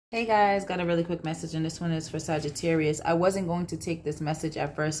Hey guys, got a really quick message, and this one is for Sagittarius. I wasn't going to take this message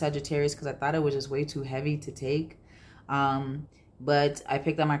at first, Sagittarius, because I thought it was just way too heavy to take. But I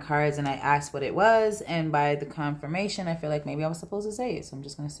picked up my cards and I asked what it was, and by the confirmation, I feel like maybe I was supposed to say it, so I'm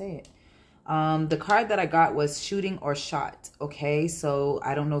just going to say it. The card that I got was shooting or shot, okay? So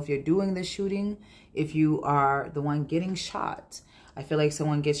I don't know if you're doing the shooting, if you are the one getting shot. I feel like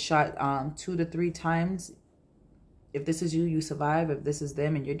someone gets shot 2 to 3 times. If this is you, you survive. If this is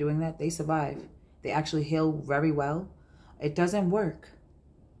them and you're doing that, they survive. They actually heal very well. It doesn't work.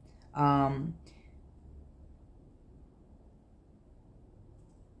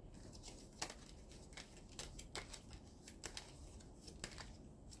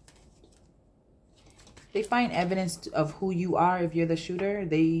 They find evidence of who you are. If you're the shooter,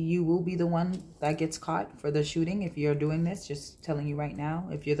 you will be the one that gets caught for the shooting. If you're doing this, just telling you right now,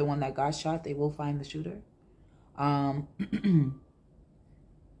 if you're the one that got shot, they will find the shooter.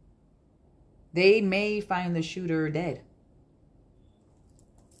 They may find the shooter dead.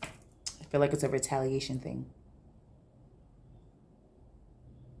 I feel like it's a retaliation thing.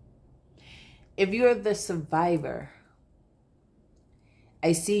 If you're the survivor,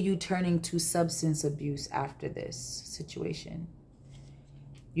 I see you turning to substance abuse after this situation.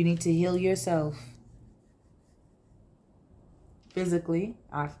 You need to heal yourself physically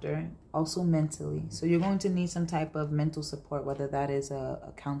after, also mentally. So you're going to need some type of mental support, whether that is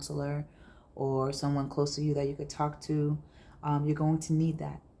a counselor or someone close to you that you could talk to. You're going to need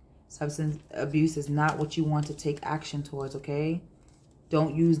that. Substance abuse is not what you want to take action towards, okay?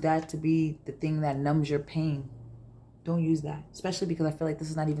 Don't use that to be the thing that numbs your pain. Don't use that, especially because I feel like this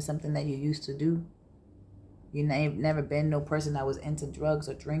is not even something that you used to do. You've never been no person that was into drugs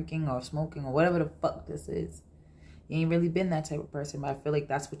or drinking or smoking or whatever the fuck this is. You ain't really been that type of person, but I feel like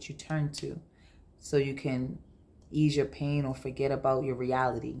that's what you turn to so you can ease your pain or forget about your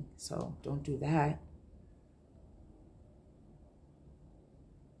reality. So don't do that.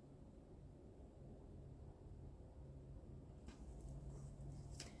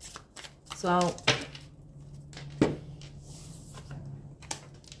 So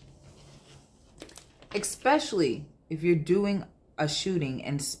especially if you're doing a shooting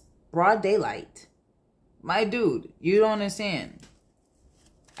in broad daylight, my dude, you don't understand.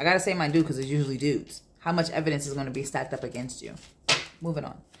 I gotta say my dude because it's usually dudes. How much evidence is going to be stacked up against you? Moving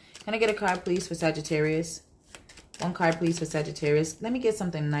on. Can I get a card, please, for Sagittarius? One card, please, for Sagittarius. Let me get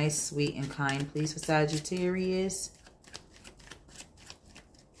something nice, sweet, and kind, please, for Sagittarius.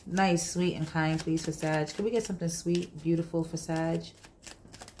 Nice, sweet, and kind, please, for Sag. Can we get something sweet, beautiful for Sag?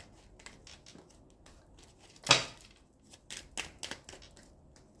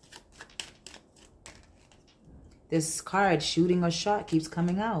 This card, shooting or shot, keeps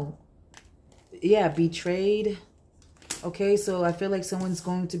coming out. Yeah, betrayed. Okay, so I feel like someone's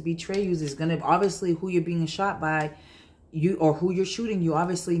going to betray you. Is going to, obviously, who you're being shot by, you or who you're shooting, you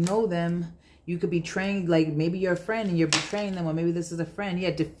obviously know them. You could be trained, like maybe you're a friend and you're betraying them, or maybe this is a friend.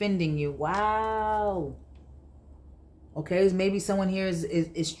 Yeah, defending you. Wow. Okay, maybe someone here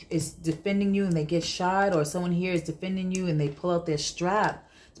is defending you and they get shot, or someone here is defending you and they pull out their strap.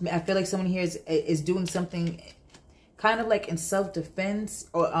 I feel like someone here is doing something kind of like in self-defense,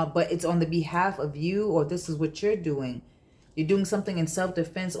 or but it's on the behalf of you, or this is what you're doing. You're doing something in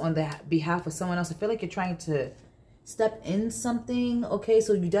self-defense on the behalf of someone else. I feel like you're trying to step in something, okay?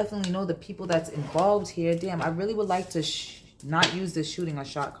 So you definitely know the people that's involved here. Damn, I really would like to not use this shooting or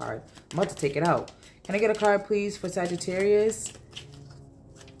shot card. I'm about to take it out. Can I get a card, please, for Sagittarius?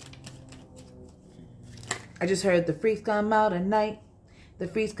 I just heard the freaks come out at night. The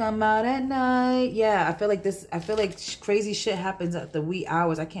freaks come out at night. Yeah, I feel like crazy shit happens at the wee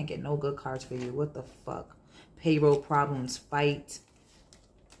hours. I can't get no good cards for you. What the fuck? Payroll problems, fight.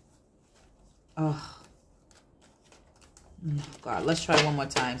 Ugh. God, let's try one more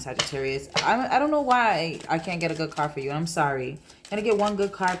time, Sagittarius. I don't know why I can't get a good card for you. I'm sorry. Can I get one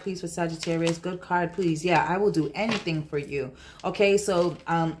good card, please, for Sagittarius? Good card, please. Yeah, I will do anything for you. Okay, so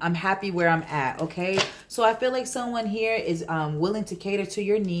I'm happy where I'm at, okay? So I feel like someone here is willing to cater to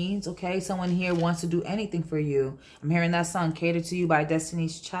your needs, okay? Someone here wants to do anything for you. I'm hearing that song, Cater to You by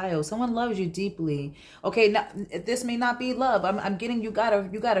Destiny's Child. Someone loves you deeply. Okay, now, this may not be love. I'm getting you got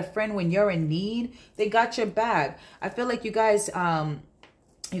a friend when you're in need. They got your back. I feel like you guys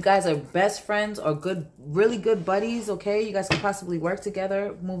You guys are best friends or good, really good buddies, okay? You guys can possibly work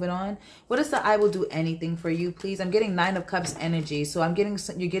together. Moving on. What is the I will do anything for you, please? I'm getting 9 of Cups energy. So I'm getting,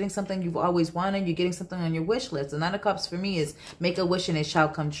 you're getting something you've always wanted. You're getting something on your wish list. The 9 of Cups for me is make a wish and it shall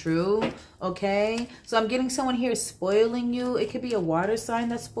come true, okay? So I'm getting someone here spoiling you. It could be a water sign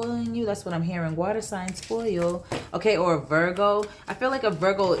that's spoiling you. That's what I'm hearing. Water sign spoil, okay? Or a Virgo. I feel like a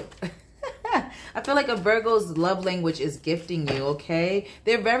Virgo... I feel like a Virgo's love language is gifting you, okay?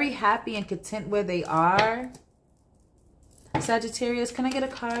 They're very happy and content where they are. Sagittarius, can I get a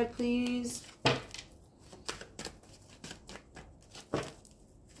card, please?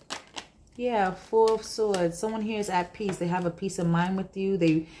 Yeah, 4 of Swords. Someone here is at peace. They have a peace of mind with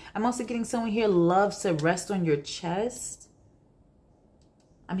you. I'm also getting someone here loves to rest on your chest.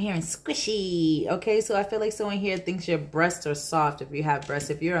 I'm hearing squishy, okay? So I feel like someone here thinks your breasts are soft if you have breasts.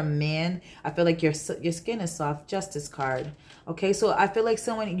 If you're a man, I feel like your skin is soft. Justice card, okay? So I feel like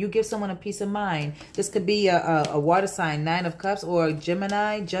you give someone a peace of mind. This could be a water sign, 9 of Cups, or a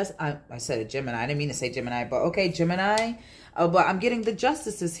Gemini. I said a Gemini. I didn't mean to say Gemini, but okay, Gemini. But I'm getting the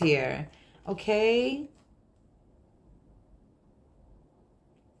justices here, okay?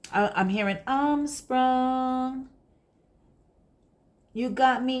 I'm hearing I'm sprung. You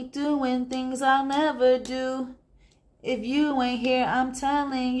got me doing things I'll never do. If you ain't here, I'm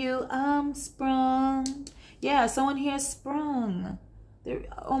telling you, I'm sprung. Yeah, someone here is sprung.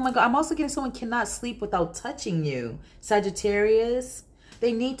 Oh my God, I'm also getting someone cannot sleep without touching you. Sagittarius,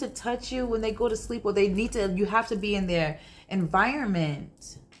 they need to touch you when they go to sleep, or you have to be in their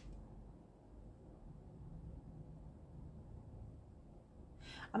environment.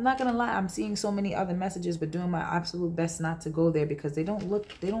 I'm not gonna lie, I'm seeing so many other messages, but doing my absolute best not to go there because they don't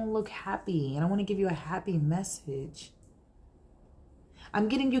look happy, and I want to give you a happy message. I'm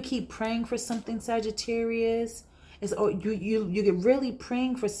getting you keep praying for something, Sagittarius. You get really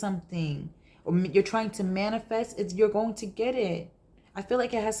praying for something, or you're trying to manifest. You're going to get it. I feel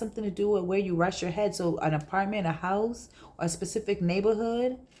like it has something to do with where you rest your head. So an apartment, a house, or a specific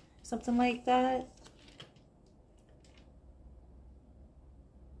neighborhood, something like that.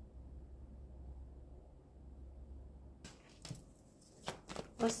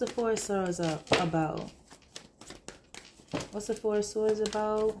 What's the 4 of Swords about? What's the 4 of Swords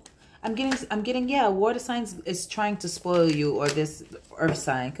about? I'm getting, yeah, water signs is trying to spoil you, or this earth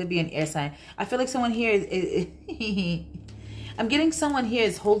sign. Could be an air sign. I feel like someone here I'm getting someone here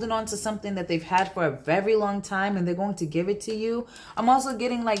is holding on to something that they've had for a very long time, and they're going to give it to you. I'm also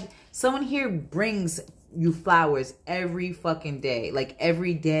getting like someone here brings you flowers every fucking day. Like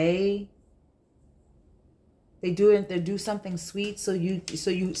every day. They do something sweet so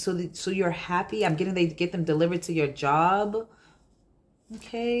you're happy. I'm getting they get them delivered to your job.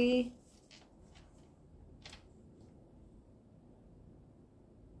 Okay.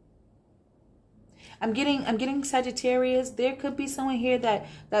 I'm getting Sagittarius. There could be someone here that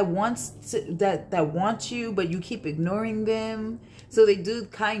wants you, but you keep ignoring them. So they do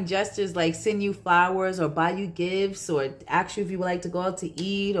kind gestures like send you flowers or buy you gifts or ask you if you would like to go out to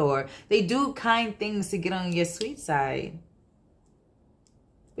eat, or they do kind things to get on your sweet side.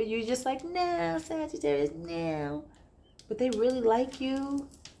 But you're just like, no, Sagittarius, no. But they really like you.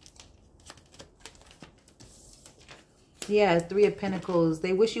 Yeah, 3 of Pentacles.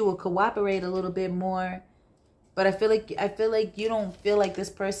 They wish you would cooperate a little bit more. But I feel like you don't feel like this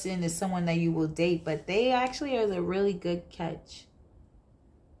person is someone that you will date, but they actually are a really good catch.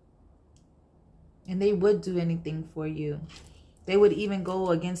 And they would do anything for you. They would even go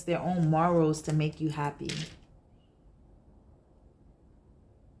against their own morals to make you happy.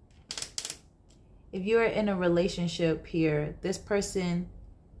 If you're in a relationship here, this person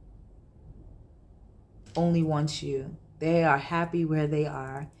only wants you. They are happy where they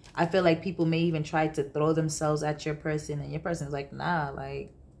are. I feel like people may even try to throw themselves at your person, and your person's like, nah,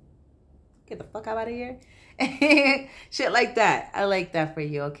 like, get the fuck out of here. Shit like that. I like that for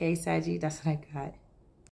you, okay, Saggy? That's what I got.